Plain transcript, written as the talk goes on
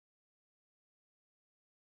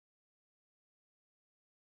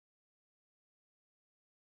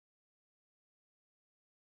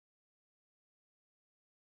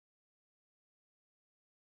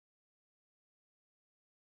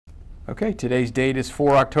Okay, today's date is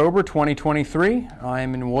 4 October 2023. I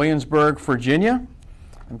am in Williamsburg, Virginia.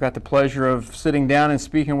 I've got the pleasure of sitting down and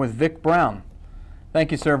speaking with Vic Brown.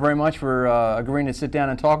 Thank you, sir, very much for agreeing to sit down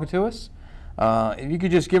and talk to us. If you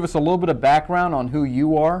could just give us a little bit of background on who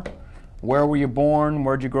you are, where were you born,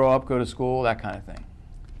 where'd you grow up, go to school, that kind of thing.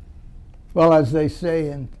 Well, as they say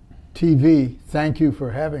in TV, thank you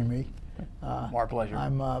for having me. Our pleasure.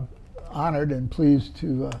 I'm honored and pleased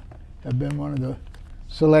to have been one of the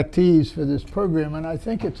selectees for this program, and I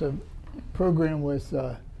think it's a program with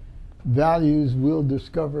values we'll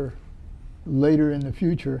discover later in the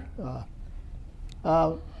future.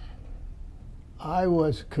 I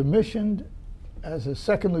was commissioned as a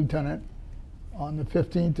second lieutenant on the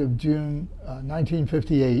 15th of June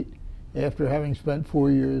 1958 after having spent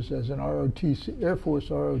 4 years as an ROTC, Air Force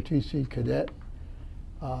ROTC cadet,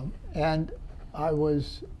 and I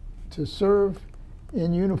was to serve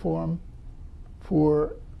in uniform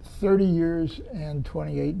for 30 years and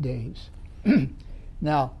 28 days.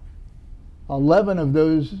 Now, 11 of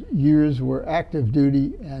those years were active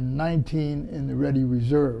duty and 19 in the Ready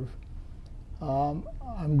Reserve. I'm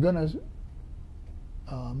going to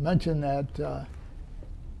mention that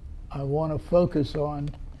I want to focus on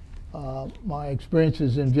my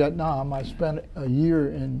experiences in Vietnam. I spent a year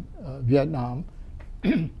in Vietnam,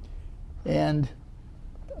 and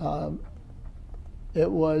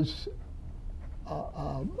it was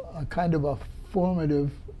a kind of a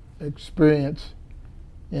formative experience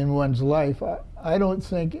in one's life. I don't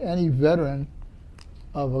think any veteran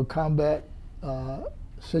of a combat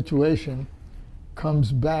situation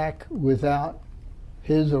comes back without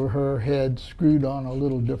his or her head screwed on a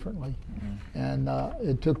little differently. And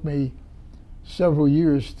it took me several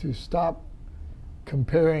years to stop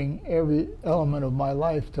comparing every element of my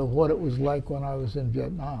life to what it was like when I was in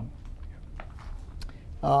Vietnam.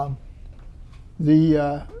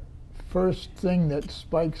 The first thing that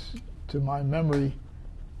spikes to my memory,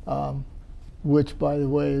 which, by the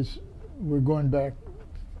way, is we're going back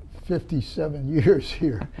 57 years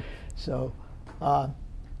here. So I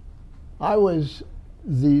was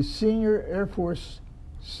the senior Air Force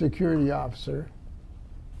security officer,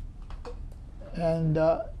 and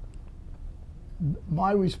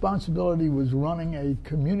my responsibility was running a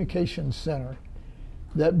communications center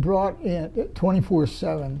that brought in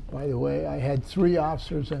 24/7, by the way. I had 3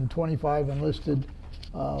 officers and 25 enlisted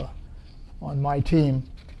on my team,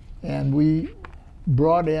 and we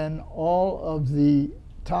brought in all of the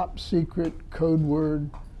top secret code word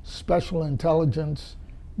special intelligence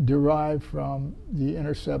derived from the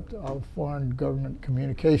intercept of foreign government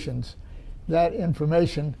communications. That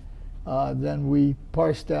information then we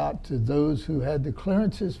parsed out to those who had the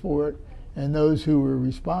clearances for it and those who were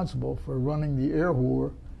responsible for running the air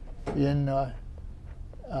war in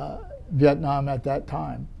Vietnam at that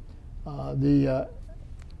time. The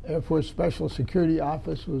Air Force Special Security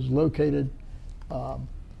Office was located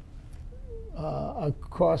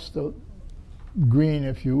across the green,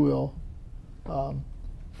 if you will,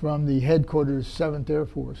 from the headquarters, 7th Air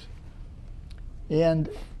Force. And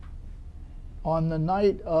on the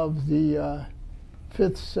night of the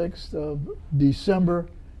 5th, 6th of December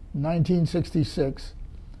 1966,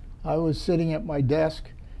 I was sitting at my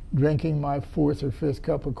desk drinking my 4th or 5th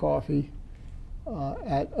cup of coffee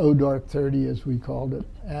at dark 30, as we called it,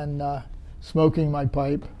 and smoking my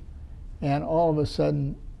pipe, and all of a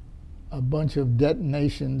sudden a bunch of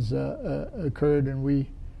detonations occurred, and we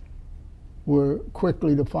were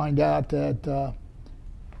quickly to find out that the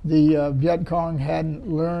Vietgong hadn't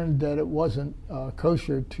learned that it wasn't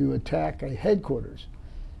kosher to attack a headquarters.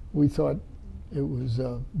 We thought it was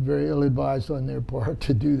very ill-advised on their part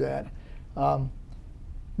to do that.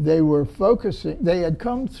 They were focusing, they had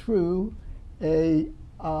come through a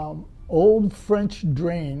old French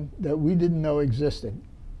drain that we didn't know existed,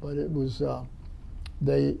 but it was,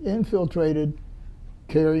 they infiltrated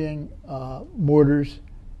carrying mortars,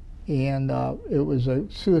 and it was a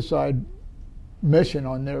suicide mission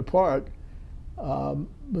on their part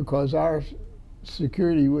because our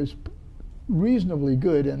security was reasonably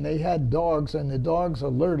good, and they had dogs, and the dogs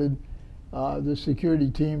alerted the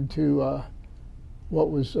security team to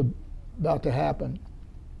what was about to happen.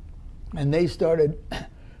 And they started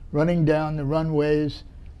running down the runways,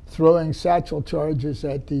 throwing satchel charges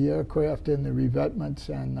at the aircraft in the revetments,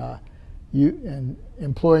 and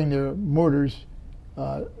employing their mortars,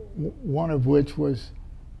 one of which was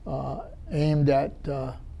aimed at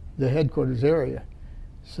the headquarters area.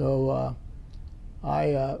 So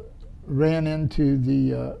I ran into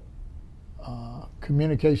the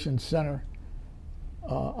communications center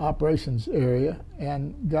operations area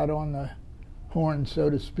and got on the horn, so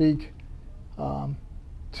to speak,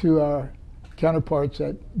 to our counterparts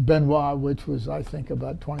at Benoit, which was, I think,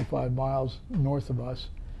 about 25 miles north of us.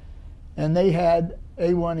 And they had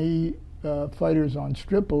A-1E fighters on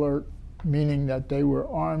strip alert, meaning that they were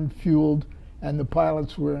armed, fueled, and the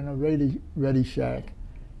pilots were in a ready shack.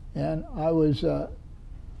 And I was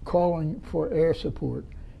calling for air support.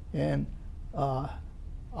 And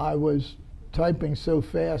I was typing so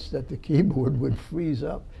fast that the keyboard would freeze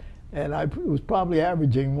up. And I was probably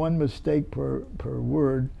averaging one mistake per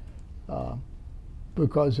word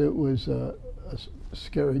because it was a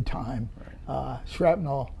scary time.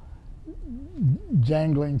 Shrapnel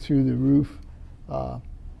jangling through the roof.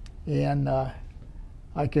 And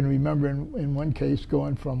I can remember in one case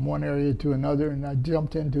going from one area to another, and I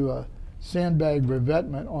jumped into a sandbag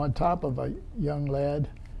revetment on top of a young lad,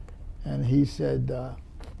 and he said,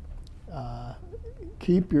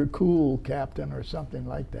 "Keep your cool, Captain," or something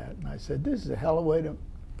like that. And I said, "This is a hell of a way to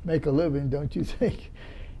make a living, don't you think?"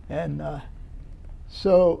 And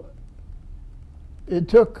so it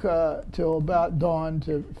took till about dawn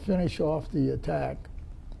to finish off the attack.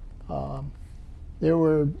 There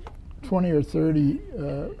were 20 or 30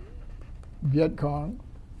 Vietgong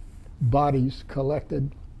bodies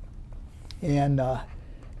collected, and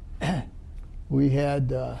we had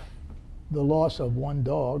the loss of one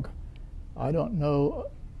dog. I don't know,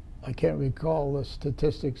 I can't recall the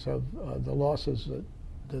statistics of the losses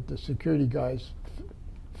that the security guys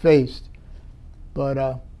faced,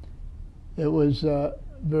 but it was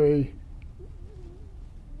very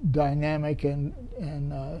dynamic and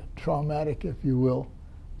traumatic, if you will,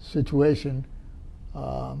 situation.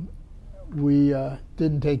 We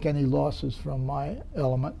didn't take any losses from my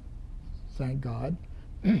element, thank God.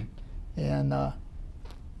 And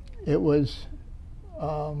it was,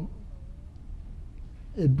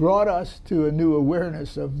 it brought us to a new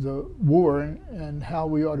awareness of the war and how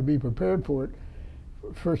we ought to be prepared for it.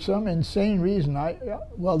 For some insane reason,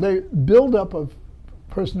 well, the buildup of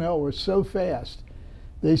personnel was so fast.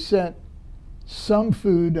 They sent some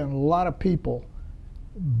food and a lot of people,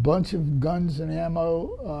 bunch of guns and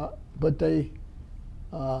ammo, but they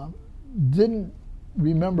didn't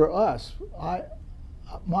remember us.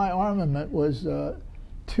 My armament was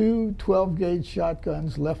 2 12-gauge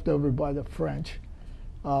shotguns left over by the French,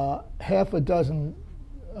 half a dozen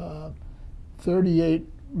 38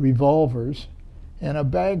 revolvers, and a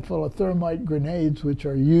bag full of thermite grenades, which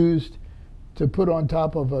are used to put on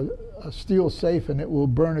top of a steel safe, and it will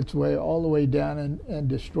burn its way all the way down and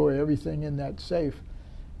destroy everything in that safe.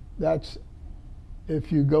 That's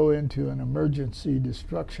if you go into an emergency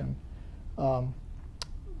destruction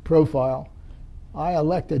profile. I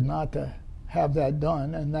elected not to have that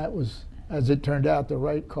done, and that was, as it turned out, the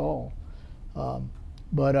right call.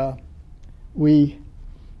 But we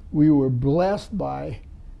were blessed by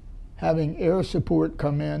having air support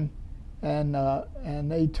come in,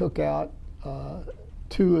 and they took out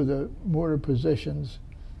 2 of the mortar positions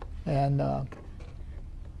and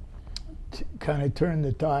kind of turned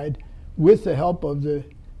the tide with the help of the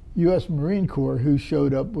U.S. Marine Corps, who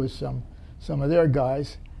showed up with some of their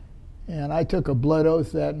guys. And I took a blood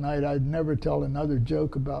oath that night I'd never tell another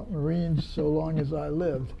joke about Marines so long as I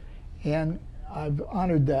lived. And I've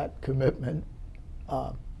honored that commitment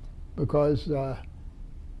because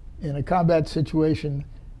in a combat situation,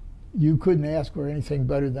 you couldn't ask for anything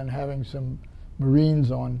better than having some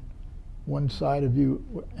Marines on one side of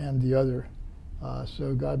you and the other.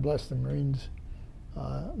 So God bless the Marines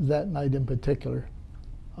that night in particular.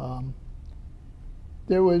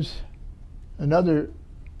 There was another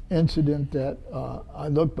incident that I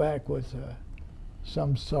look back with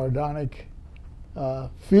some sardonic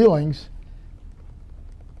feelings.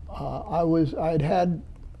 I'd had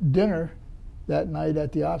dinner that night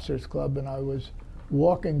at the Officers Club, and I was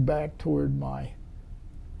walking back toward my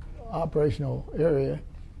operational area,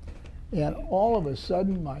 and all of a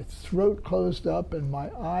sudden my throat closed up and my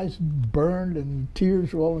eyes burned and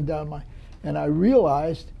tears rolling down and I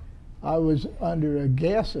realized I was under a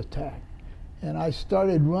gas attack. And I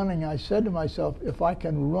started running. I said to myself, if I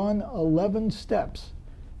can run 11 steps,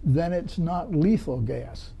 then it's not lethal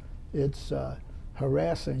gas. It's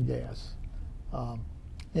harassing gas.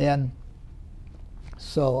 And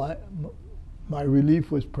so my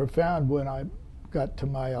relief was profound when I got to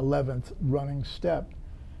my 11th running step.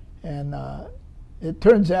 And it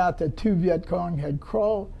turns out that 2 Vietgong had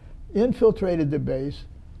infiltrated the base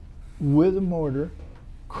with a mortar,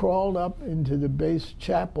 crawled up into the base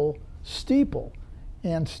chapel steeple,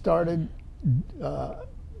 and started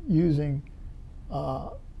using a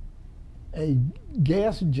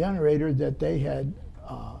gas generator that they had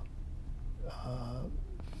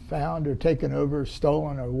found or taken over,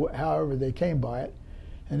 stolen, or however they came by it.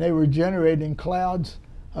 and they were generating clouds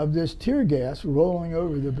of this tear gas rolling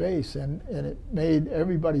over the base, and it made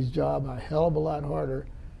everybody's job a hell of a lot harder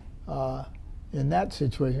in that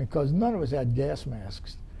situation, because none of us had gas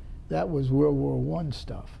masks. That was World War I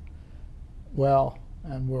stuff. Well,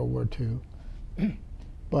 and World War II.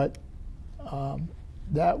 But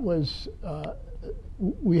that was,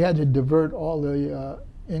 we had to divert all the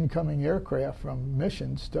incoming aircraft from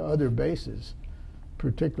missions to other bases,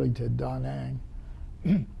 particularly to Da Nang.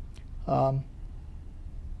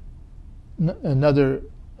 Another,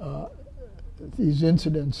 these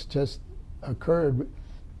incidents just occurred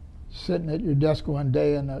sitting at your desk one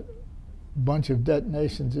day and a bunch of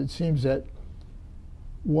detonations. It seems that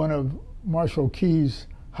one of Marshal Key's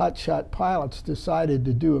hotshot pilots decided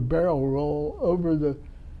to do a barrel roll over the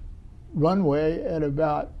runway at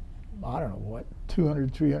about, I don't know what,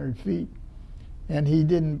 200, 300 feet. And he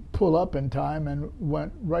didn't pull up in time and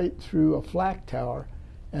went right through a flak tower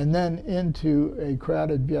and then into a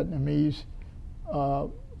crowded Vietnamese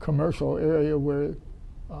commercial area where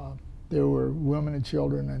there were women and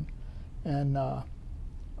children, and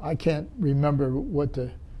I can't remember what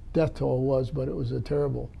the death toll was, but it was a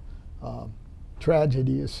terrible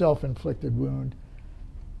tragedy, a self-inflicted wound.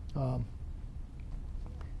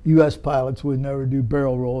 U.S. pilots would never do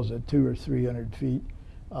barrel rolls at 200 or 300 feet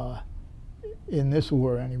in this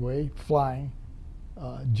war anyway, flying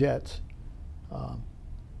jets.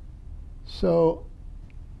 So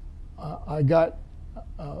I got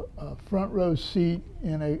a front row seat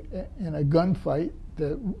in a gunfight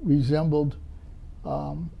that resembled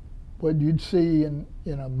what you'd see in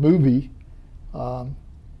a movie.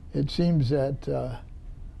 It seems that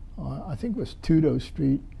I think it was Tudo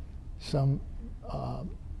Street, some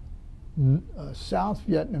South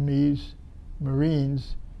Vietnamese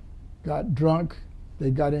Marines got drunk. They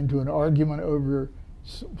got into an argument over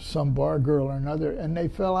some bar girl or another, and they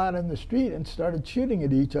fell out in the street and started shooting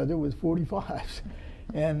at each other with 45s.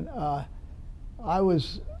 And I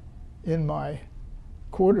was in my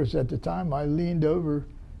quarters at the time. I leaned over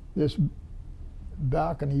this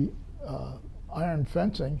balcony, iron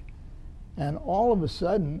fencing, and all of a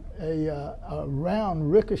sudden a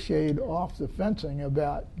round ricocheted off the fencing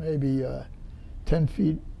about maybe 10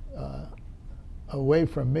 feet away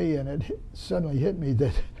from me, and it suddenly hit me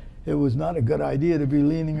that it was not a good idea to be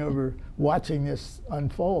leaning over watching this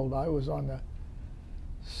unfold. I was on the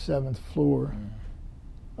 7th floor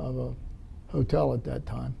of a hotel at that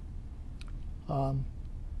time.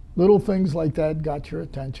 Little things like that got your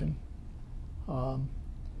attention,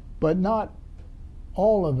 but not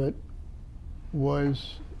all of it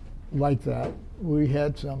was like that. We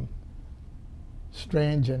had some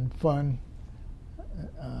strange and fun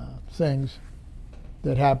things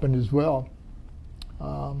that happened as well.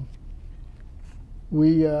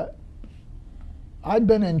 I'd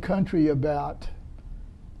been in country about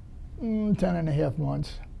 10.5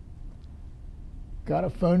 months. Got a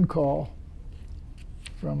phone call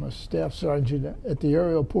from a staff sergeant at the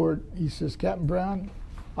aerial port. He says, "Captain Brown,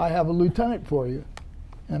 I have a lieutenant for you."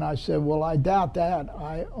 And I said, "Well, I doubt that.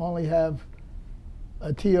 I only have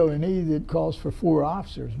a TO&E that calls for 4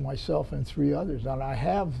 officers, myself and 3 others, and I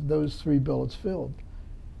have those 3 billets filled."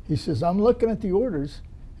 He says, "I'm looking at the orders,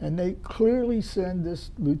 and they clearly send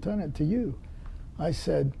this lieutenant to you." I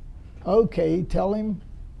said, "Okay, tell him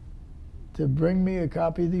to bring me a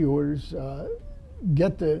copy of the orders,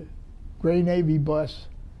 get the gray Navy bus,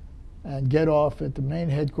 and get off at the main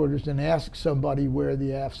headquarters and ask somebody where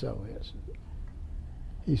the AFSO is."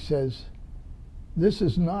 He says, "This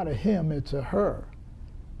is not a him, it's a her."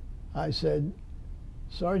 I said,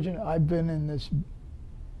 "Sergeant, I've been in this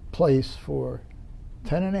place for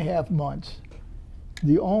 10.5 months.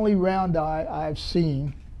 The only round eye I've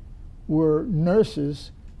seen were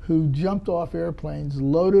nurses who jumped off airplanes,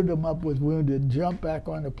 loaded them up with wounded, jumped back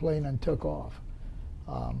on the plane and took off.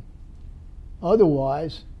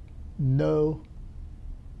 Otherwise, no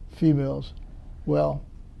females." Well,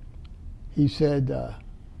 he said,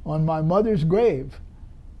 "On my mother's grave,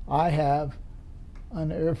 I have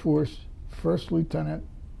an Air Force first lieutenant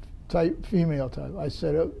type, female type." I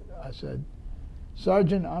said,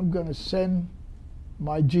 "Sergeant, I'm going to send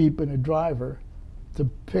my Jeep and a driver to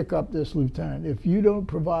pick up this lieutenant. If you don't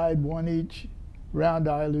provide one each round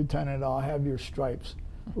eye lieutenant, I'll have your stripes."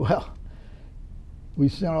 Well, we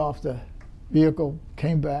sent off the vehicle,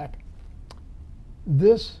 came back.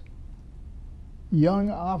 This young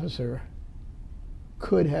officer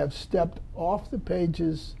could have stepped off the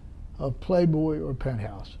pages of Playboy or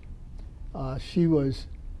Penthouse. She was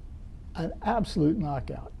an absolute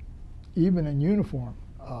knockout, even in uniform.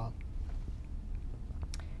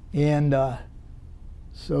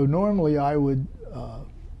 So normally I would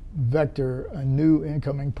vector a new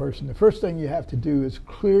incoming person, the first thing you have to do is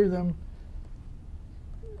clear them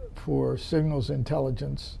for signals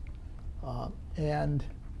intelligence, and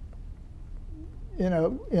in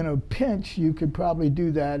a pinch you could probably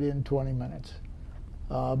do that in 20 minutes.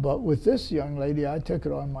 But with this young lady, I took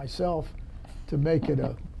it on myself to make it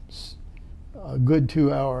a good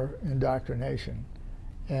 2-hour indoctrination.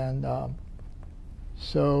 And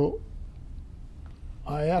so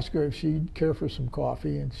I asked her if she'd care for some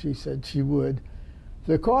coffee, and she said she would.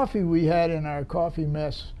 The coffee we had in our coffee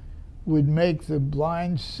mess would make the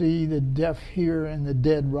blind see, the deaf hear, and the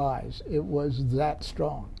dead rise. It was that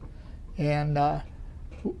strong. And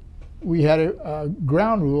we had a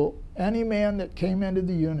ground rule. Any man that came into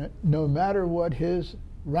the unit, no matter what his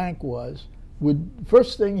rank was,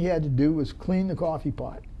 first thing he had to do was clean the coffee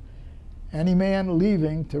pot. Any man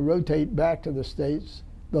leaving to rotate back to the States,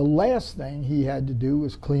 the last thing he had to do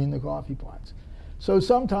was clean the coffee pots. So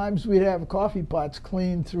sometimes we'd have coffee pots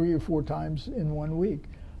cleaned 3 or 4 times in 1 week.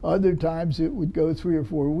 Other times it would go 3 or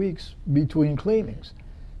 4 weeks between cleanings.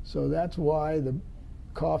 So that's why the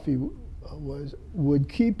coffee would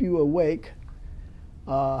keep you awake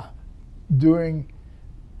during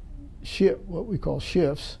what we call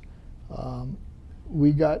shifts.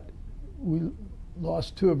 We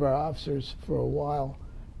lost 2 of our officers for a while,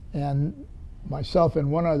 and myself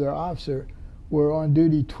and one other officer were on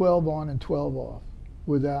duty 12 on and 12 off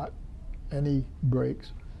without any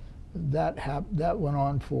breaks. That went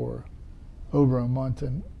on for over a month,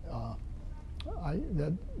 and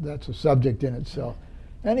that's a subject in itself.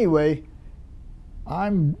 Anyway,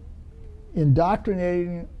 I'm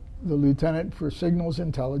indoctrinating the lieutenant for signals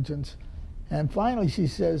intelligence, and finally she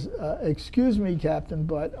says, excuse me, Captain,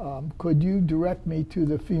 but could you direct me to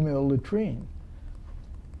the female latrine?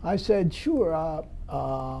 I said, sure,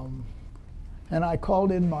 and I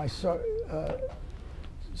called in my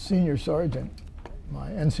senior sergeant, my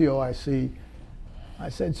NCOIC. I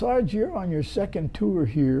said, Sarge, you're on your 2nd tour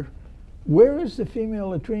here. Where is the female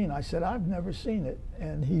latrine? I said, I've never seen it.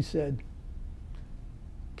 And he said,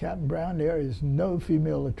 Captain Brown, there is no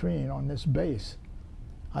female latrine on this base.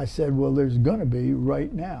 I said, well, there's going to be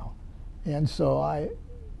right now. And so I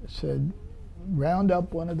said, round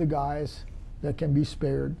up one of the guys that can be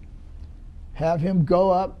spared, have him go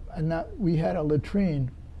up, and we had a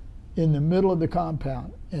latrine in the middle of the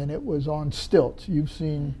compound, and it was on stilts. You've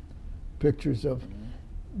seen pictures of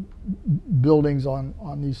buildings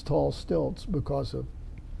on these tall stilts because of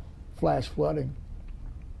flash flooding.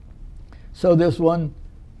 So this one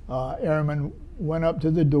airman went up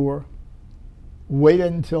to the door,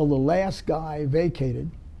 waited until the last guy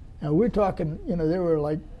vacated. And we're talking, there were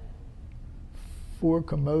like 4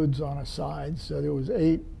 commodes on a side, so there was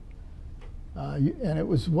 8. And it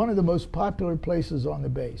was one of the most popular places on the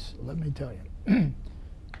base, let me tell you.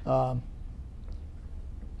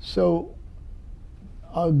 So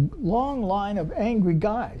a long line of angry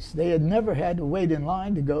guys. They had never had to wait in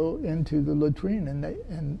line to go into the latrine,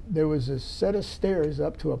 and there was a set of stairs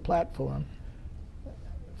up to a platform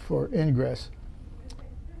for ingress.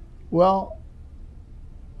 Well,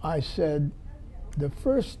 I said, the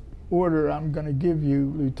first order I'm going to give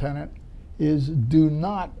you, Lieutenant, is do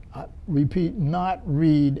not, repeat, not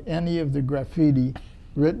read any of the graffiti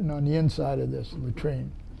written on the inside of this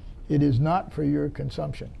latrine. It is not for your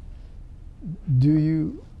consumption. Do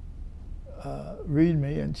you read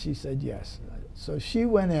me? And she said yes. So she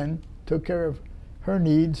went in, took care of her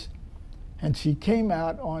needs, and she came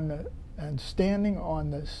out and standing on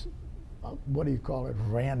this, what do you call it,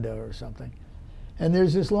 veranda or something. And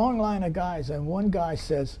there's this long line of guys, and one guy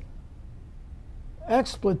says,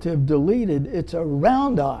 expletive deleted, it's a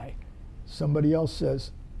round eye. Somebody else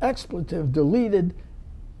says, expletive deleted,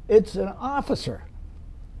 it's an officer.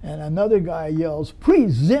 And another guy yells,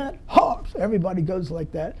 present hops. Everybody goes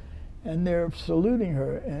like that, and they're saluting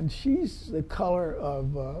her, and she's the color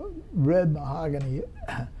of red mahogany,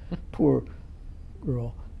 poor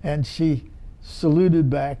girl. And she saluted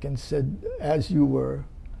back and said, as you were.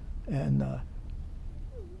 And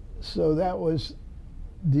so that was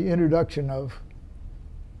the introduction of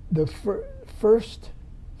the first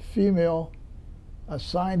female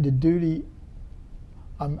assigned to duty.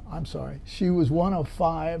 I'm sorry, she was one of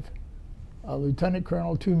 5, a lieutenant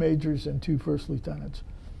colonel, 2 majors, and 2 first lieutenants.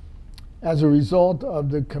 As a result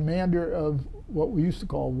of the commander of what we used to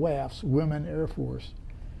call WAFs, Women Air Force.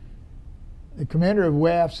 The commander of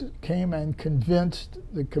WAFs came and convinced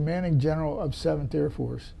the commanding general of 7th Air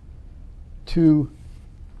Force to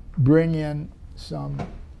bring in some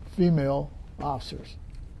female officers.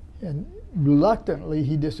 And reluctantly,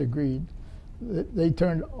 he disagreed.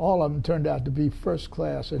 All of them turned out to be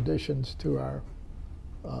first-class additions to our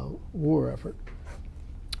war effort.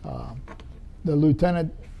 The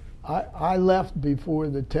lieutenant, I left before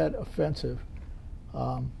the Tet Offensive,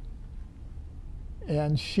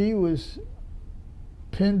 and she was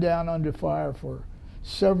pinned down under fire for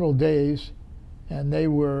several days, and they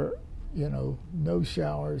were, you know, no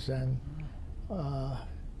showers and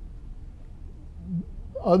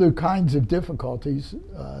other kinds of difficulties.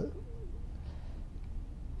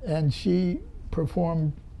 And she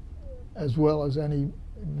performed as well as any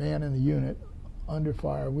man in the unit under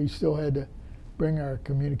fire. We still had to bring our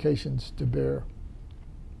communications to bear.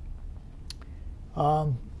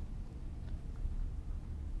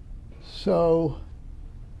 So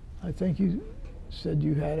I think you said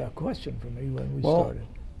you had a question for me when we started.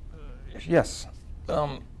 Yes.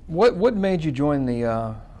 What made you join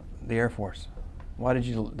the Air Force? Why did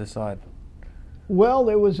you decide? Well,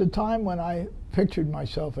 there was a time when I pictured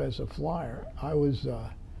myself as a flyer. I was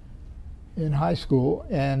in high school,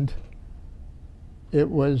 and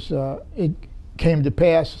it came to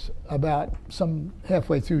pass about some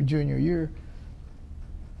halfway through junior year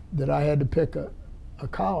that I had to pick a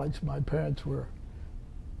college. My parents were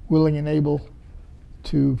willing and able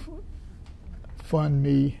to fund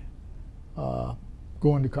me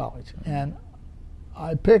going to college. And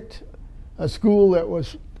I picked a school that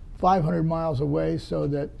was 500 miles away so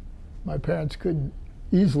that my parents couldn't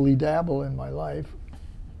easily dabble in my life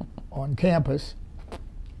on campus.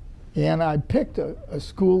 And I picked a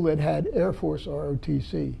school that had Air Force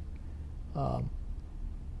ROTC.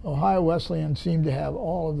 Ohio Wesleyan seemed to have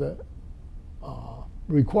all of the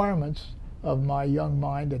requirements of my young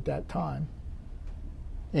mind at that time.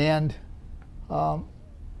 And I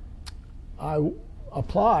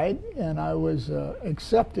applied, and I was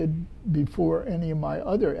accepted before any of my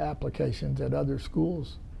other applications at other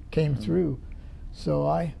schools came through. So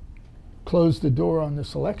I closed the door on the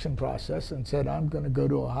selection process and said, I'm going to go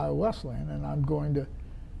to Ohio Wesleyan, and I'm going to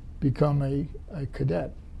become a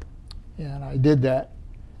cadet. And I did that,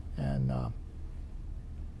 and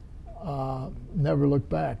never looked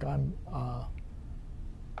back.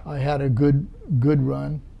 I had a good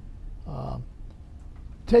run.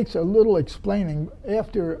 Takes a little explaining.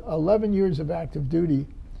 After 11 years of active duty,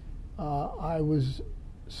 I was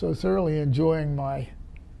so thoroughly enjoying my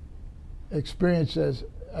experience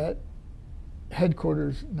at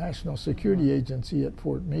headquarters National Security Agency at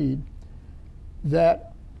Fort Meade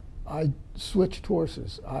that I switched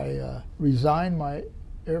horses. I resigned my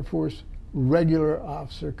Air Force regular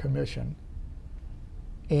officer commission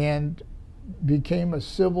and became a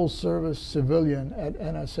civil service civilian at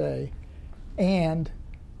NSA, and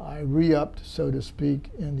I re-upped, so to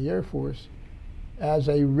speak, in the Air Force as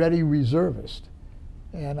a ready reservist.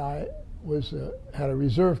 And I had a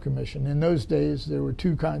reserve commission. In those days, there were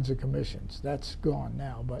two kinds of commissions. That's gone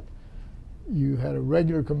now, but you had a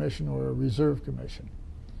regular commission or a reserve commission.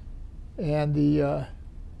 And the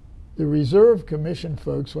reserve commission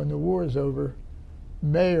folks, when the war is over,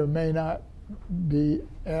 may or may not be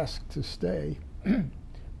asked to stay,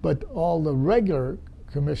 but all the regular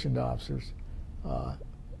commissioned officers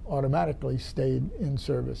automatically stayed in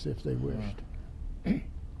service if they wished.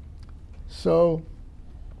 So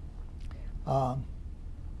I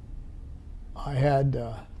had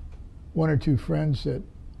one or two friends that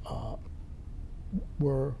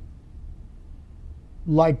were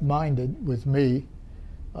like-minded with me,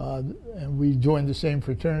 and we joined the same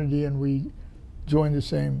fraternity, and we joined the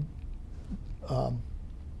same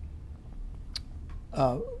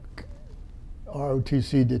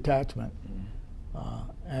ROTC detachment,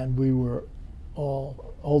 and we were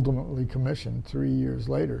all ultimately commissioned 3 years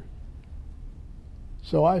later.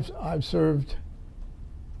 So I've served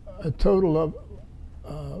a total of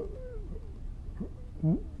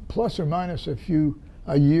plus or minus a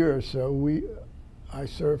year or so. I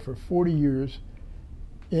served for 40 years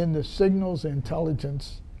in the signals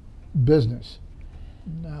intelligence business.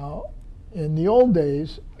 Now, in the old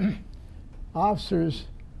days, officers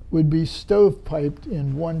would be stovepiped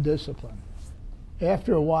in one discipline.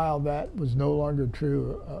 After a while, that was no longer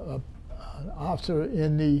true. An officer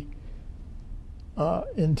in the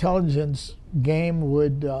intelligence game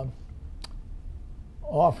would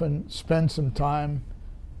often spend some time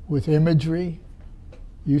with imagery,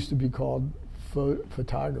 used to be called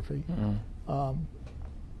photography,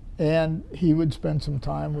 and he would spend some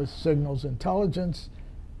time with signals intelligence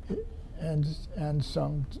and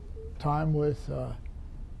some time with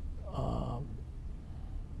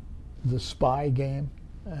the spy game.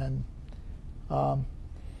 And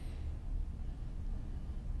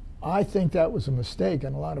I think that was a mistake,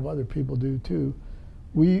 and a lot of other people do too.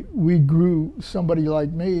 We grew somebody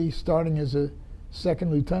like me, starting as a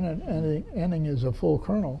second lieutenant, ending as a full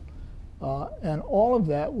colonel. And all of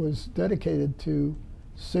that was dedicated to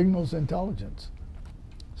signals intelligence,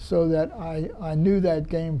 so that I knew that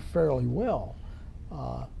game fairly well.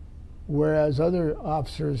 Whereas other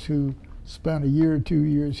officers who spent a year or 2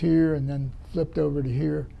 years here and then flipped over to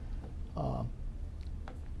here,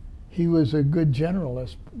 he was a good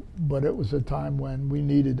generalist, but it was a time when we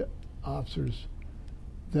needed officers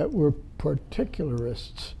that were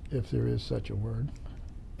particularists, if there is such a word.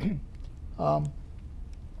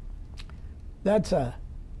 That's a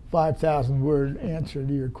 5,000 word answer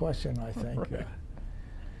to your question, I think. Right.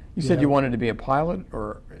 You said you wanted to be a pilot,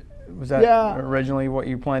 or was that originally what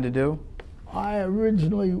you planned to do? I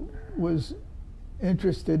originally was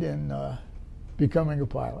interested in becoming a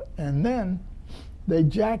pilot, and then they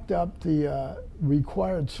jacked up the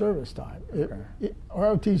required service time.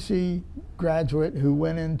 ROTC graduate who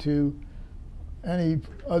went into any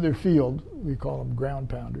other field, we call them ground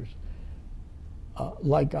pounders,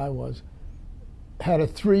 like I was, had a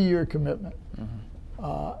 3-year commitment.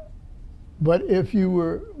 But if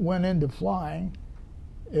you went into flying,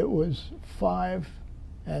 it was 5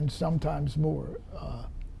 and sometimes more,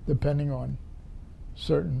 depending on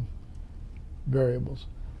certain variables.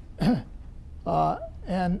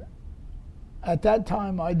 And at that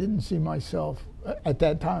time, I didn't see myself, at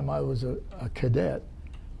that time I was a cadet,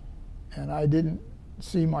 and I didn't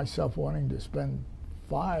see myself wanting to spend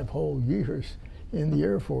 5 whole years in the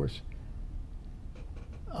Air Force.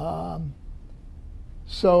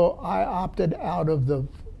 So I opted out of the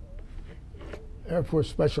Air Force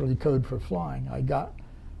Specialty Code for flying.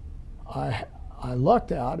 I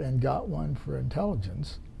lucked out and got one for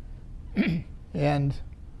intelligence. And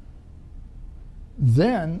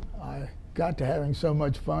then I got to having so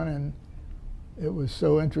much fun, and it was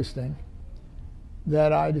so interesting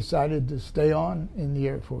that I decided to stay on in the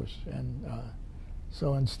Air Force. And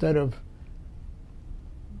so instead of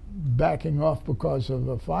backing off because of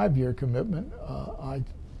a 5-year commitment, I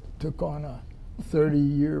took on a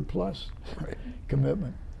 30-year plus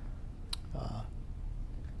commitment.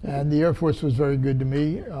 And the Air Force was very good to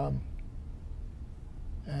me.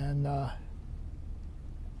 And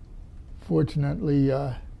fortunately,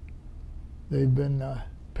 they've been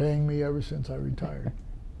paying me ever since I retired.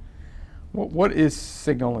 What is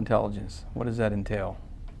signal intelligence? What does that entail?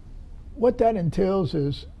 What that entails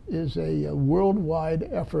is a worldwide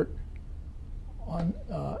effort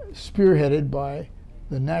spearheaded by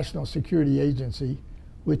the National Security Agency,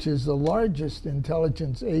 which is the largest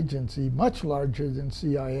intelligence agency, much larger than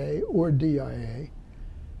CIA or DIA.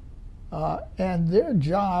 And their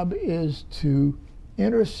job is to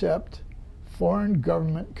intercept foreign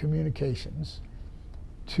government communications,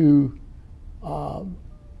 to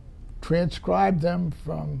transcribe them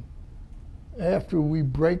from after we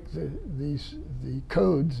break the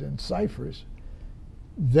codes and ciphers.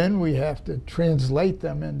 Then we have to translate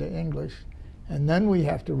them into English, and then we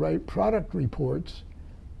have to write product reports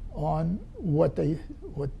on what the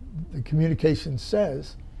communication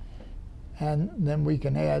says, and then we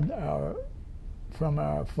can add from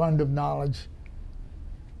our fund of knowledge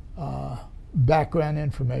background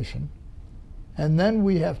information, and then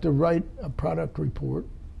we have to write a product report,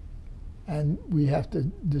 and we have to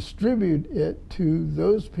distribute it to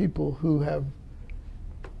those people who have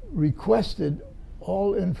requested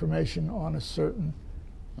all information on a certain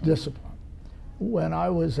discipline. When I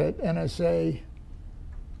was at NSA,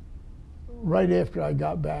 right after I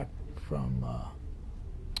got back from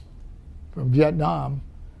Vietnam,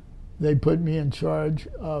 they put me in charge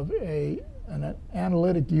of an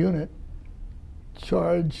analytic unit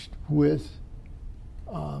charged with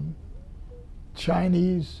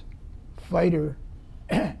Chinese fighter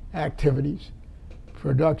activities,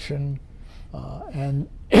 production, and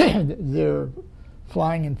their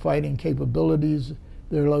flying and fighting capabilities,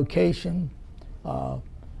 their location,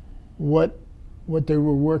 what they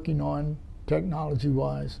were working on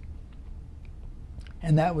technology-wise.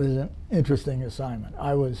 And that was an interesting assignment.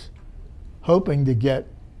 I was hoping to get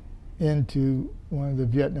into one of the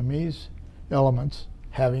Vietnamese elements,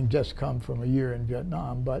 having just come from a year in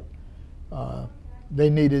Vietnam, but they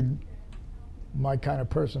needed my kind of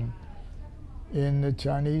person in the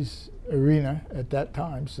Chinese arena at that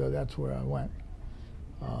time, so that's where I went.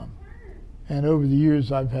 And over the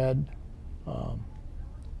years, I've had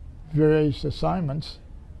various assignments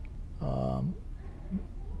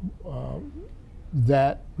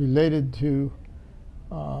that related to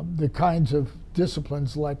the kinds of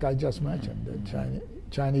disciplines like I just mentioned, the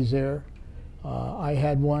Chinese air. I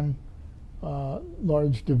had one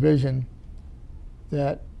large division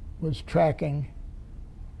that was tracking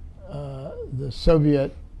the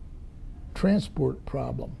Soviet transport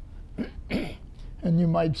problem. And you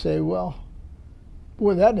might say, well,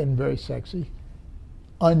 boy, that isn't very sexy,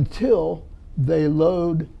 until they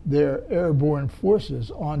load their airborne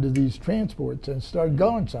forces onto these transports and start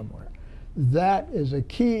going somewhere. That is a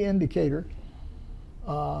key indicator.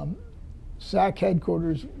 SAC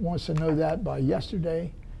headquarters wants to know that by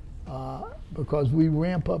yesterday, because we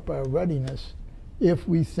ramp up our readiness if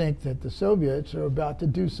we think that the Soviets are about to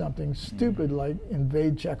do something stupid like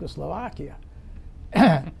invade Czechoslovakia.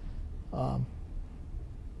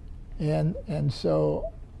 And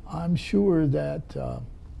so I'm sure that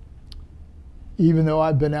even though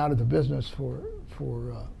I've been out of the business for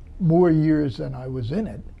more years than I was in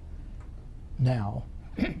it now,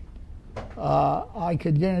 I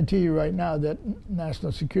could guarantee you right now that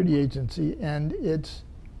National Security Agency and its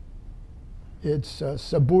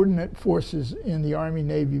subordinate forces in the Army,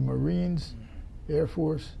 Navy, Marines, Air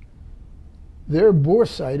Force, they're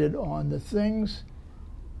bore-sighted on the things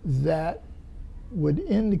that would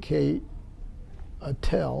indicate a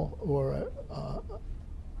tell or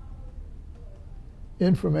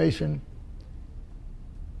information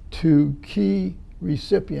to key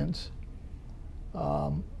recipients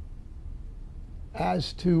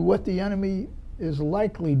as to what the enemy is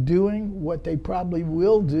likely doing, what they probably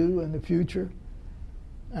will do in the future,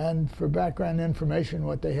 and for background information,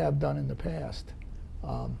 what they have done in the past.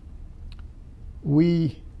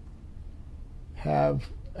 We have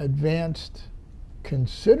advanced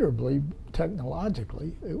considerably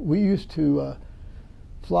technologically. We used to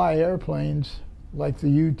fly airplanes like the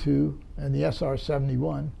U-2 and the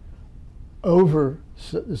SR-71 over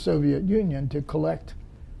the Soviet Union to collect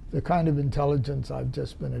the kind of intelligence I've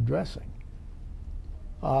just been addressing.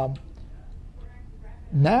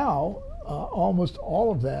 Now, almost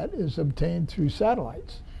all of that is obtained through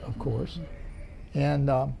satellites, of course, and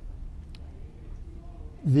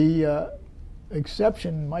the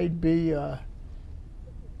exception might be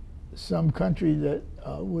some country that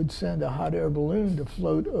would send a hot air balloon to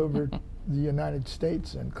float over the United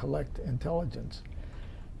States and collect intelligence.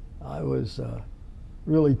 I was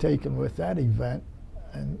really taken with that event,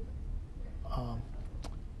 and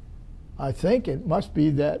I think it must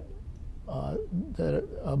be that that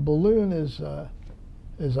a balloon is a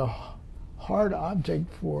hard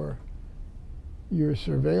object for your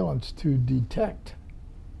surveillance to detect.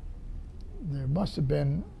 There must have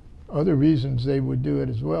been other reasons they would do it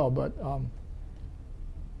as well, but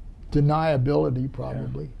deniability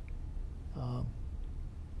probably. Yeah.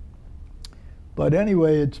 But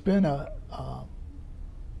anyway, it's been a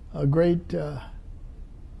great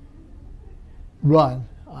run.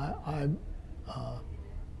 I'm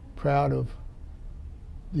proud of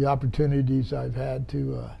the opportunities I've had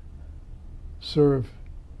to serve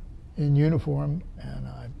in uniform, and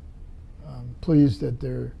I'm pleased that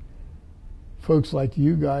there are folks like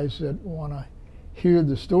you guys that want to hear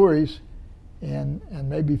the stories and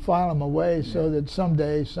maybe file them away so that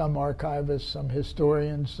someday some archivist, some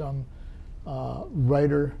historian, some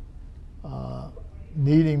writer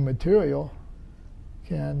needing material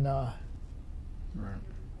can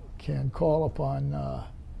call upon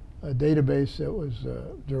a database that was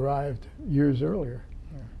derived years earlier.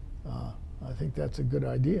 I think that's a good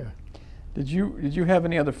idea. Did you have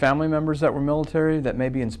any other family members that were military that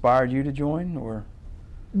maybe inspired you to join, or?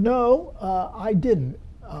 No, I didn't.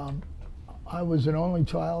 I was an only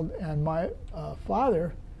child, and my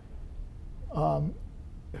father,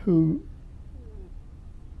 who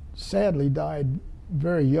sadly died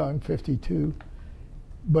very young, 52,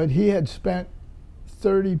 but he had spent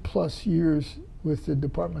 30 plus years with the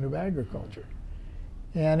Department of Agriculture.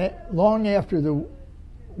 And long after the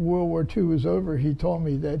World War II was over, he told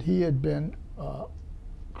me that he had been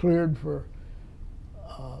cleared for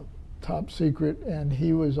top secret, and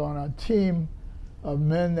he was on a team of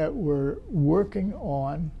men that were working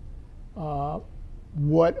on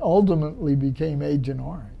what ultimately became Agent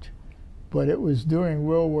Orange. But it was during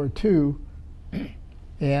World War II,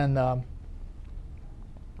 and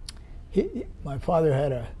my father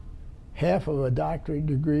had half of a doctorate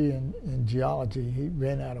degree in geology. He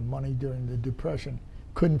ran out of money during the Depression,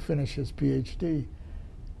 couldn't finish his PhD.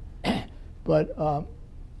 But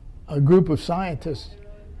a group of scientists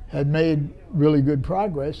had made really good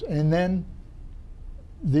progress, and then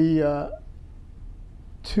the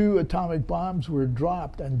 2 atomic bombs were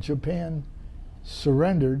dropped and Japan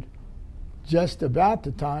surrendered just about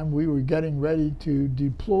the time we were getting ready to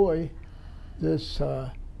deploy this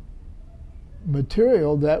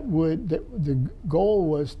material that the goal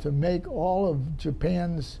was to make all of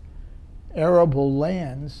Japan's arable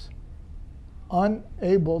lands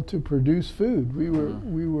unable to produce food. We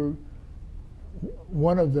were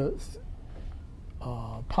one of the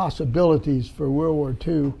possibilities for World War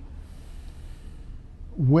II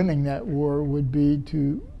winning that war would be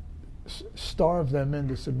to starve them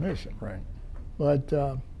into submission. Right. But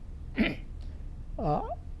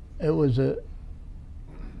it was a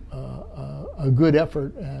good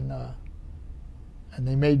effort, and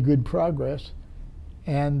they made good progress.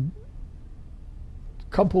 And a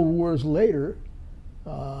couple wars later,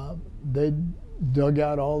 they dug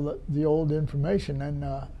out all the old information and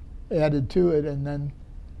added to it, and then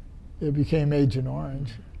it became Agent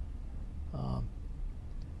Orange.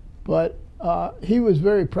 But he was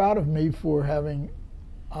very proud of me for having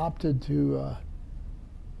opted to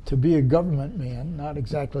be a government man, not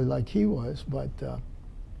exactly like he was, but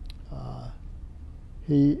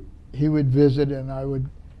he would visit, and I would,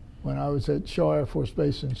 when I was at Shaw Air Force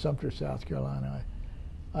Base in Sumter, South Carolina,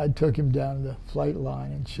 I took him down the flight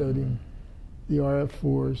line and showed him the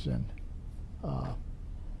RF-4s. And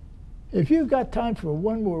if you've got time for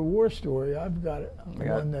one more war story, I've got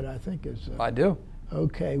one that I think is... I do.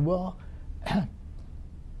 Okay, well,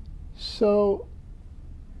 so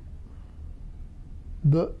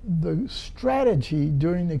the strategy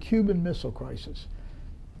during the Cuban Missile Crisis,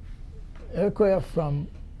 aircraft from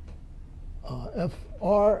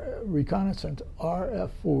reconnaissance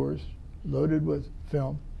RF-4s loaded with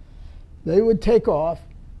film, they would take off,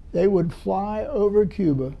 they would fly over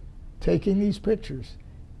Cuba taking these pictures,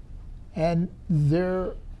 and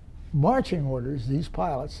their marching orders, these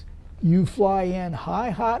pilots, you fly in high,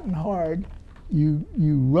 hot, and hard, you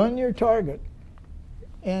run your target,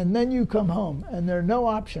 and then you come home, and there are no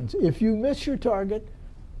options. If you miss your target,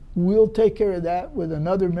 we'll take care of that with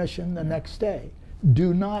another mission the next day.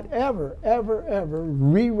 Do not ever, ever, ever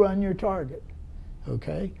rerun your target,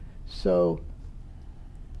 okay? So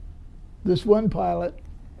this one pilot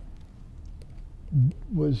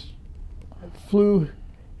flew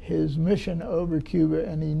his mission over Cuba,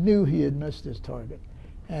 and he knew he had missed his target.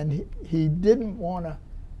 And he didn't want to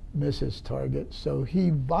miss his target, so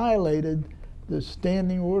he violated the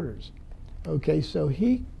standing orders. Okay, so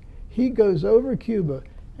he goes over Cuba,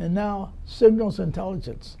 and now signals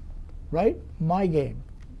intelligence, right? My game.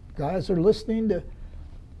 Guys are listening to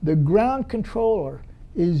the ground controller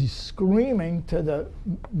is screaming to the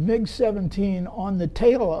MiG-17 on the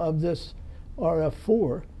tail of this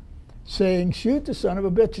RF-4, saying, "Shoot the son of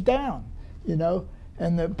a bitch down," you know,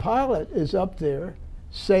 and the pilot is up there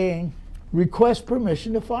saying, "Request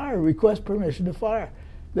permission to fire, request permission to fire."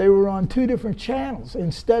 They were on two different channels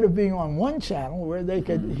instead of being on one channel where they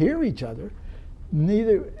could hear each other.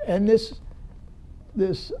 And this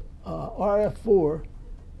RF-4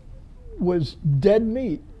 was dead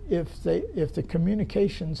meat if the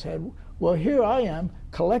communications had. Well, here I am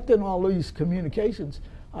collecting all these communications.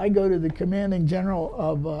 I go to the commanding general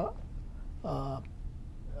of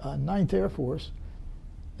 9th Air Force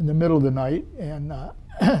in the middle of the night, and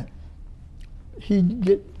he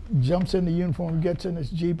jumps into uniform, gets in his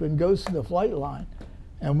Jeep, and goes to the flight line.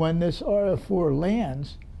 And when this RF-4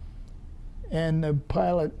 lands and the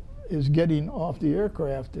pilot is getting off the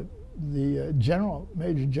aircraft, the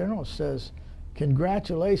Major General says,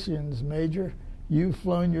 "Congratulations, Major. You've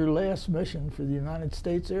flown your last mission for the United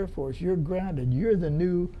States Air Force. You're grounded. You're the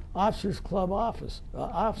new Officers Club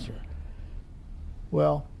officer."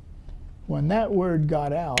 Well, when that word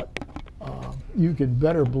got out, you could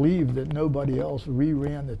better believe that nobody else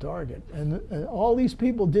reran the target. And all these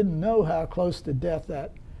people didn't know how close to death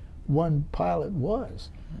that one pilot was.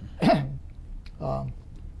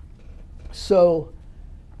 So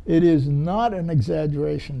it is not an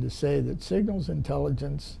exaggeration to say that signals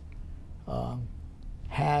intelligence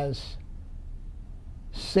has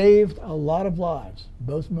saved a lot of lives,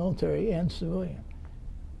 both military and civilian.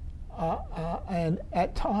 And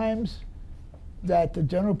at times that the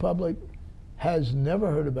general public has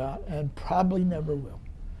never heard about and probably never will.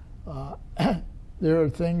 There are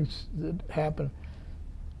things that happen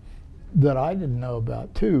that I didn't know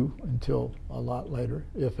about too until a lot later,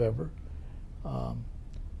 if ever.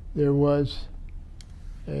 There was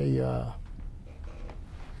a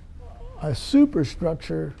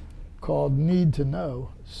superstructure called Need to Know.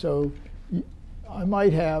 So I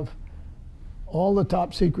might have all the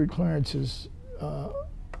top secret clearances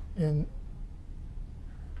in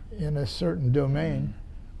a certain domain,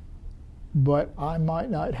 but I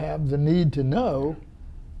might not have the need to know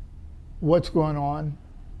what's going on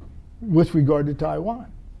with regard to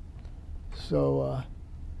Taiwan. So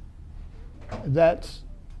that's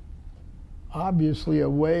obviously a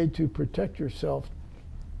way to protect yourself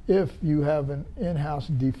if you have an in-house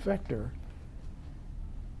defector.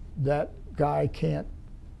 That guy can't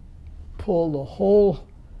pull the whole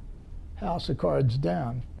house of cards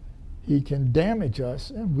down he can damage us,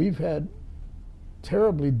 and we've had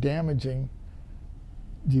terribly damaging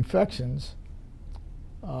defections.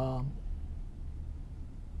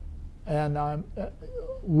 And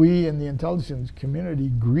we in the intelligence community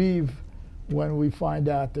grieve when we find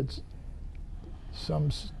out that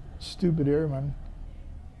some stupid airman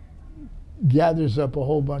gathers up a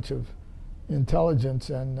whole bunch of intelligence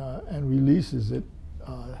and releases it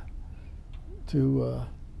to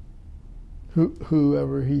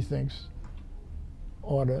whoever he thinks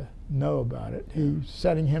ought to know about it. He's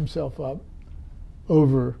setting himself up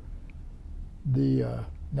over the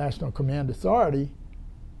National Command Authority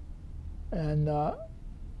and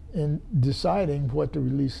in deciding what to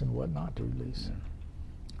release and what not to release.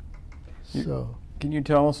 So, can you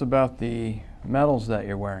tell us about the medals that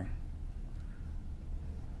you're wearing?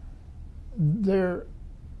 They're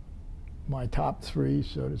my top 3,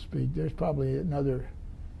 so to speak. There's probably another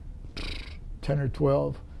 10 or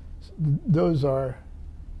 12. Those are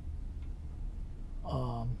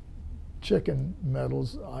chicken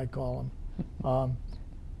medals, I call them.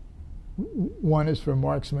 One is for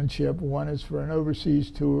marksmanship, one is for an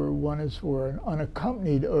overseas tour, one is for an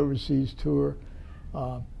unaccompanied overseas tour.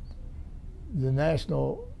 The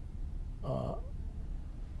national, gosh,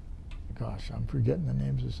 I'm forgetting the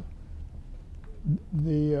names of some.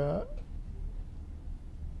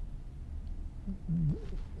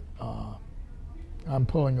 I'm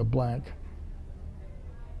pulling a blank.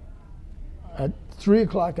 At 3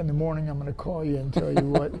 o'clock in the morning, I'm going to call you and tell you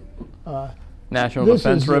what. National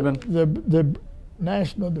Defense Ribbon? The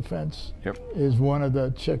National Defense Yep. is one of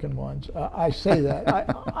the chicken ones. I say that.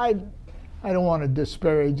 I don't want to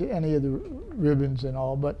disparage any of the ribbons and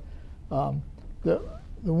all, but the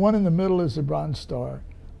one in the middle is the Bronze Star.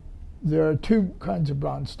 There are 2 kinds of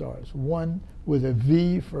Bronze Stars. One with a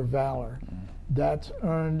V for valor. That's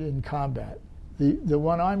earned in combat. The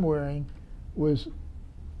one I'm wearing was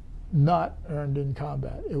not earned in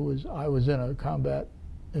combat. I was in a combat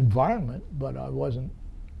environment, but I wasn't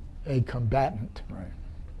a combatant. Right.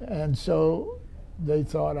 And so they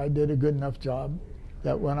thought I did a good enough job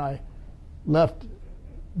that when I left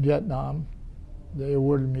Vietnam, they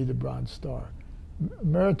awarded me the Bronze Star.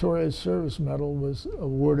 Meritorious Service Medal was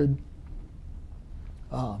awarded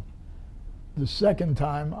the second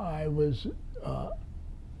time I was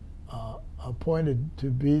appointed to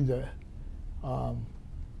be the I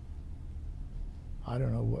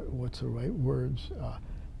don't know what's the right words.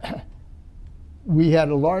 We had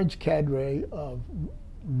a large cadre of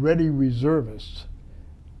ready reservists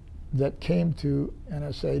that came to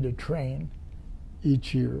NSA to train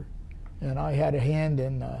each year, and I had a hand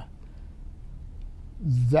in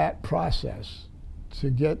that process to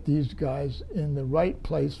get these guys in the right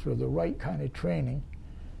place for the right kind of training.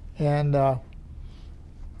 And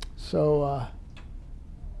so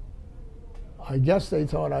I guess they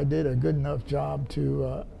thought I did a good enough job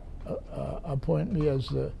to appoint me as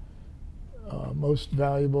the most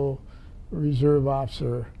valuable reserve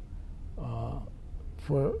officer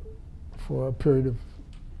for a period of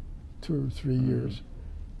 2 or 3 years.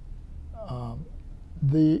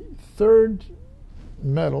 The third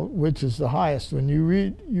medal, which is the highest, when you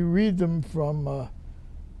read them from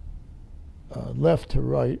left to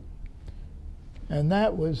right, and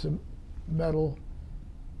that was a medal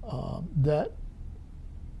that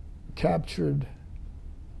captured,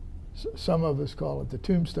 some of us call it the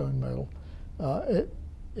Tombstone Medal.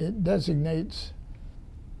 It designates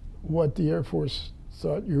what the Air Force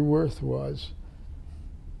thought your worth was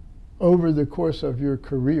over the course of your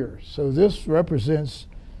career. So this represents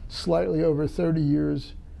slightly over 30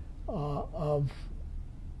 years of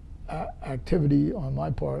activity on my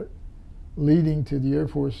part, leading to the Air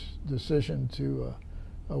Force decision to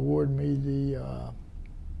award me the,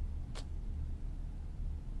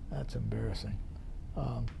 that's embarrassing.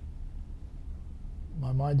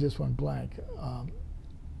 My mind just went blank.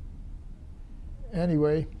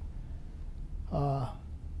 Anyway,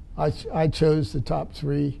 I chose the top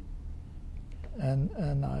 3,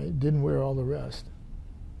 and I didn't wear all the rest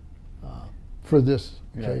for this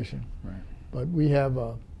occasion. Right. But we have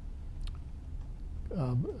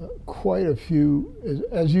quite a few,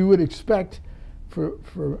 as you would expect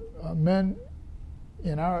for men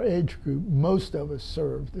in our age group. Most of us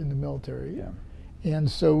served in the military. Yeah. And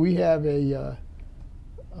so we have a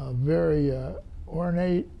very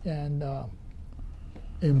ornate and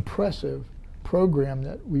impressive program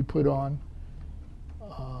that we put on.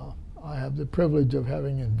 I have the privilege of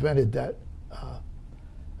having invented that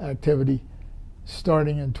activity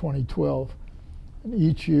starting in 2012. And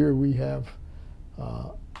each year we have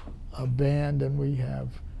a band, and we have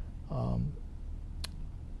a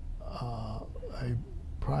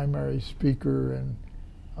primary speaker, and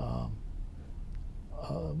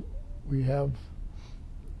we have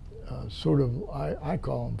sort of, I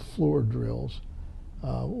call them floor drills.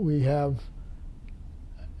 We have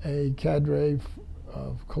a cadre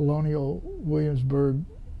of Colonial Williamsburg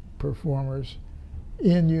performers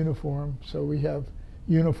in uniform, so we have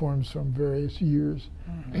uniforms from various years.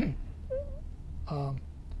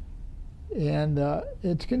 And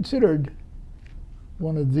it's considered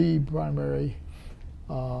one of the primary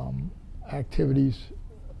activities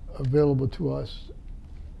available to us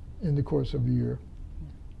in the course of a year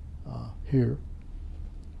here.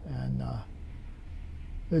 And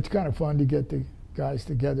it's kind of fun to get the guys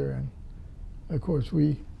together, and of course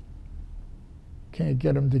we can't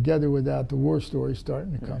get them together without the war story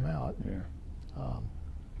starting to come out. Yeah.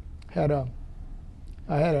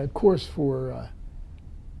 I had a course for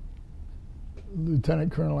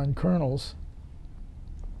lieutenant colonel and colonels,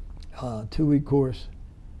 2-week course.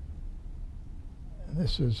 And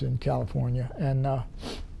this was in California, and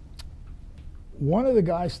one of the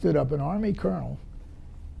guys stood up, an Army colonel,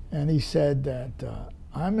 and he said that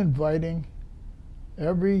I'm inviting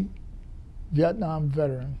every Vietnam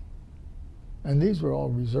veteran, and these were all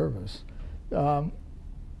reservists,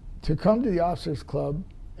 to come to the officers club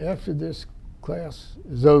after this class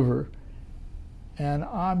is over, and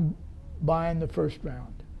I'm buying the first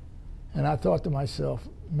round. And I thought to myself,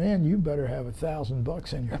 man, you better have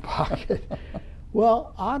 $1,000 in your pocket.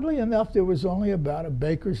 Well, oddly enough, there was only about a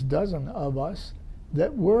baker's dozen of us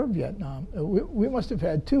that were Vietnam. We must have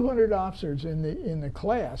had 200 officers in the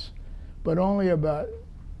class, but only about,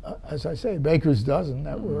 as I say, a baker's dozen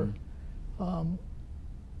that were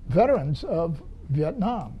veterans of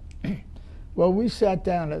Vietnam. Well, we sat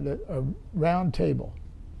down at a round table,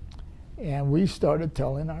 and we started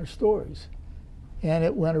telling our stories. And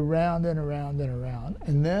it went around and around and around.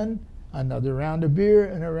 And then another round of beer,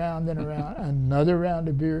 and around and around, another round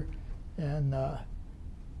of beer. And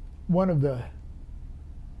one of the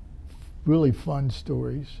really fun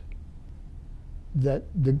stories, that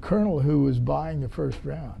the colonel who was buying the first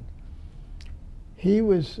round, he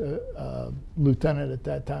was a lieutenant at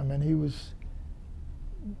that time, and he was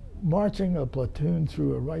marching a platoon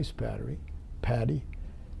through a rice paddy,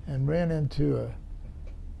 and ran into a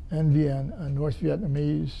NVN, a North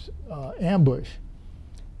Vietnamese ambush.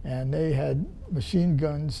 And they had machine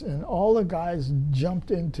guns, and all the guys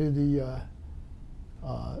jumped into the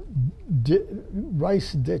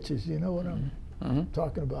rice ditches. You know what I'm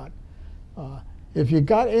talking about? If you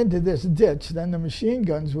got into this ditch, then the machine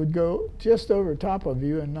guns would go just over top of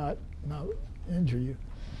you and not injure you.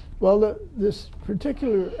 Well, this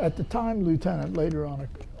particular, at the time, lieutenant, later on an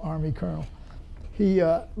Army colonel, he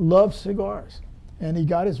loved cigars, and he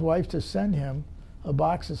got his wife to send him a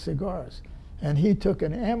box of cigars. And he took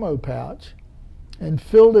an ammo pouch and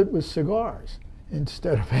filled it with cigars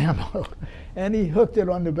instead of ammo. And he hooked it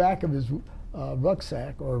on the back of his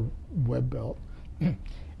rucksack or web belt.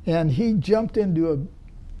 And he jumped into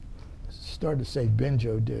started to say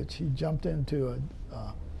Benjo ditch. He jumped into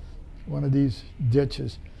one of these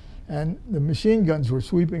ditches. And the machine guns were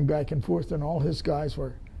sweeping back and forth, and all his guys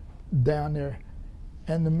were down there.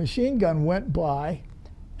 And the machine gun went by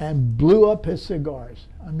and blew up his cigars.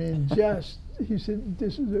 I mean, just, he said,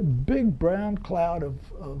 this is a big brown cloud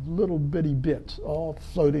of little bitty bits all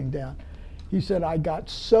floating down. He said, I got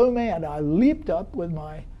so mad, I leaped up with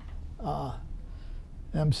my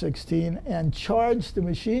M16 and charged the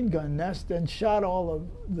machine gun nest and shot all of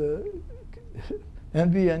the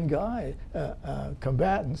NVN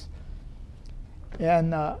combatants.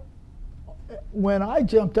 And when I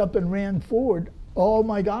jumped up and ran forward, all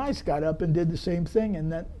my guys got up and did the same thing,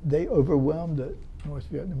 and that they overwhelmed the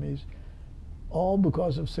North Vietnamese, all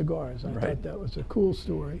because of cigars. I thought that was a cool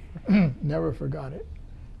story. Never forgot it.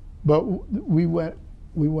 But we went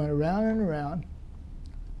around and around,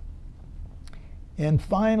 and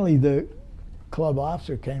finally the club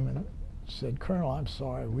officer came and said, Colonel, I'm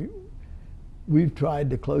sorry. We've tried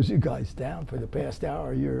to close you guys down for the past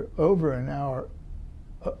hour. You're over an hour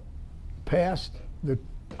past the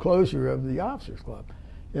closure of the officers club.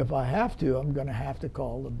 If I have to, I'm going to have to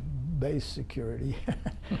call the base security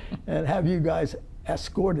and have you guys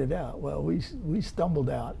escorted out. Well, we stumbled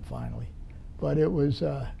out finally, but it was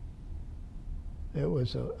a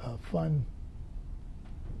fun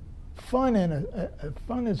and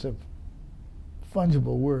fun is a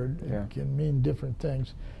fungible word. Yeah. It can mean different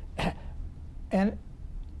things, and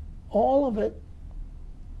all of it,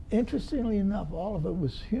 interestingly enough, all of it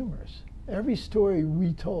was humorous. Every story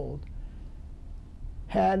we told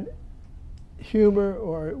had humor,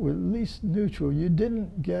 or it was at least neutral. You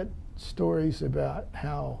didn't get stories about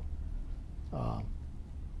how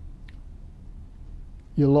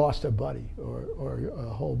you lost a buddy or a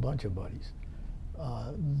whole bunch of buddies.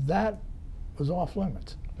 That was off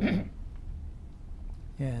limits.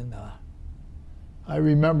 And I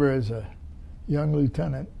remember as a young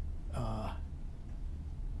lieutenant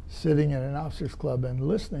sitting in an officers club and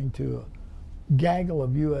listening to a gaggle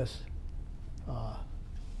of U.S.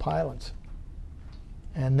 Pilots,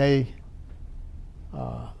 and they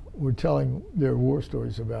were telling their war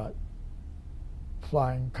stories about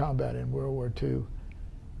flying combat in World War II,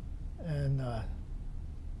 and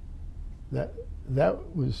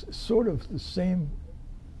that was sort of the same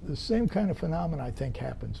kind of phenomenon I think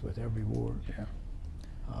happens with every war. Yeah.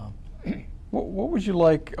 What would you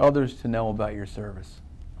like others to know about your service?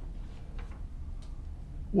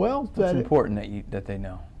 Well, it's important that they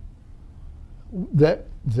know that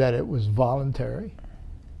it was voluntary,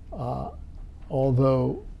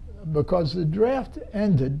 although because the draft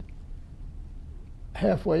ended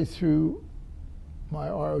halfway through my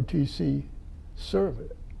ROTC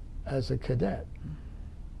service as a cadet.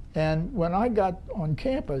 And when I got on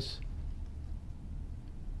campus,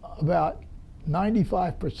 about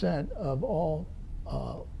 95% of all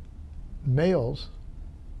males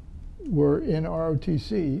were in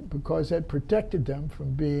ROTC because that protected them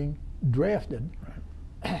from being drafted.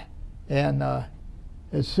 Right. And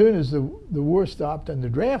as soon as the war stopped and the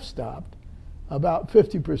draft stopped, about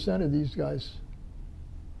 50% of these guys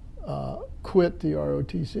quit the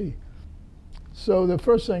ROTC. So the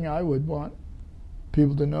first thing I would want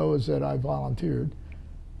people to know is that I volunteered.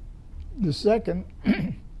 The second,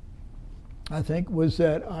 I think, was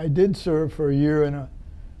that I did serve for a year in a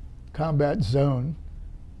combat zone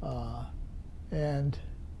and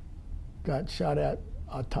got shot at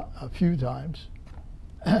a few times.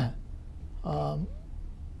 I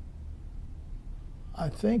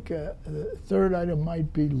think the third item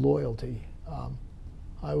might be loyalty.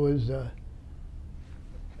 I was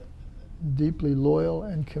deeply loyal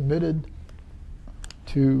and committed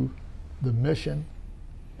to the mission,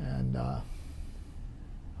 and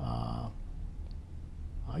I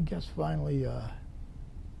guess finally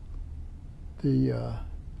the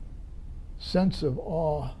sense of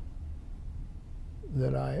awe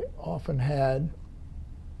that I often had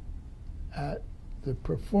at the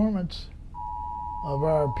performance of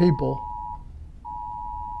our people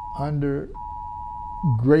under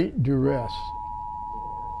great duress.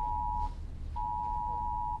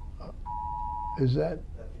 Is that?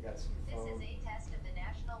 This is a test of the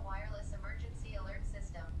National Wireless Emergency Alert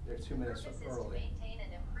System. They're 2 minutes Purpose is early. to maintain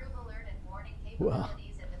and improve alert and warning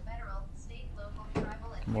capabilities at the federal, state, local,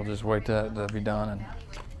 tribal, and We'll just wait till that be done. And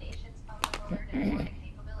evaluate the nation's public alert and warning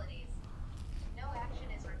capabilities. No action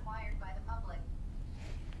is required by the public.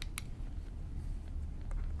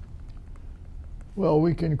 Well,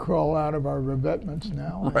 we can crawl out of our revetments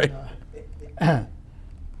now. Right. And,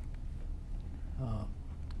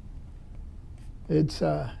 it's,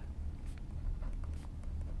 I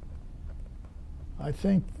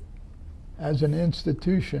think, as an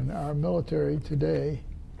institution, our military today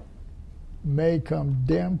may come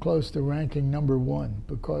damn close to ranking #1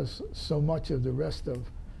 because so much of the rest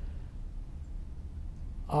of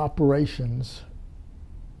operations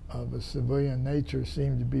of a civilian nature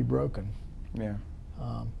seem to be broken. yeah.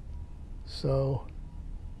 So,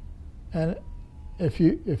 and if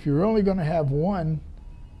you're only going to have one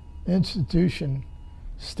institution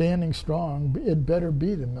standing strong, it better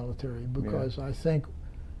be the military, because I think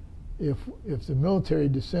if the military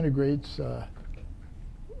disintegrates,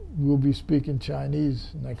 we'll be speaking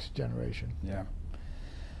Chinese next generation. Yeah.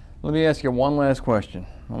 Let me ask you one last question.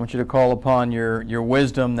 I want you to call upon your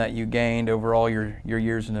wisdom that you gained over all your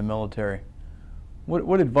years in the military.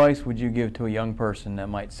 What advice would you give to a young person that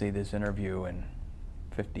might see this interview in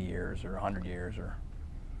 50 years or 100 years? Or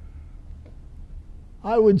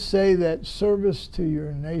I would say that service to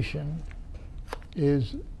your nation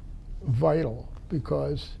is vital,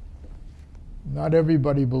 because not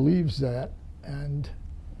everybody believes that. And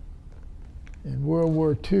in World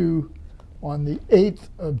War II, on the 8th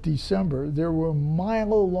of December, there were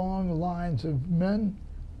mile-long lines of men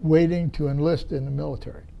waiting to enlist in the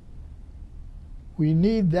military. We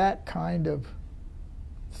need that kind of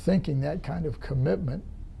thinking, that kind of commitment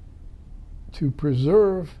to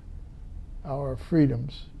preserve our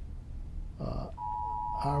freedoms.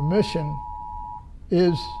 Our mission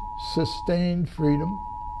is sustained freedom.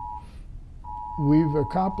 We've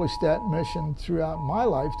accomplished that mission throughout my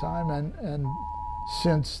lifetime and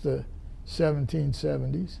since the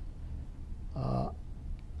 1770s.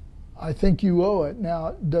 I think you owe it.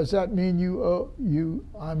 Now, does that mean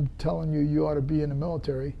I'm telling you ought to be in the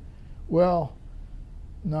military? Well,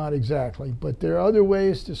 not exactly, but there are other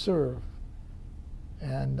ways to serve.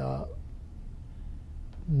 And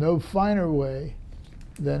no finer way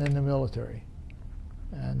than in the military.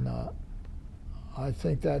 And I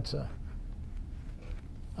think that's a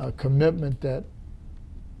commitment that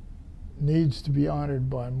needs to be honored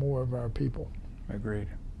by more of our people. Agreed.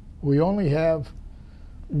 We only have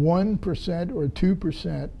 1% or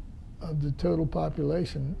 2% of the total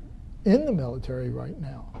population in the military right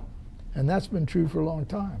now. And that's been true for a long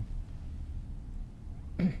time.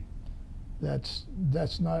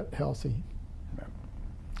 That's not healthy. No.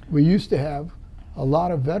 We used to have a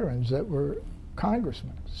lot of veterans that were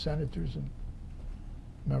congressmen, senators, and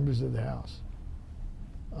members of the House.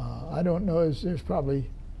 I don't know, there's probably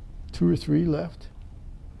 2 or 3 left.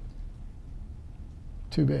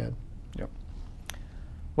 Too bad. Yep.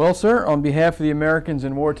 Well, sir, on behalf of the Americans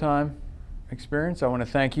in Wartime Experience, I want to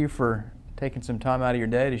thank you for taking some time out of your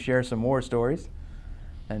day to share some war stories.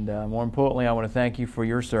 And more importantly, I want to thank you for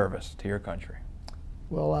your service to your country.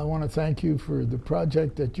 Well, I want to thank you for the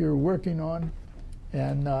project that you're working on,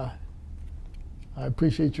 and I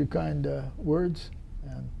appreciate your kind words,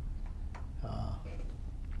 and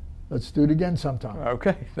let's do it again sometime.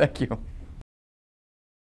 Okay, thank you.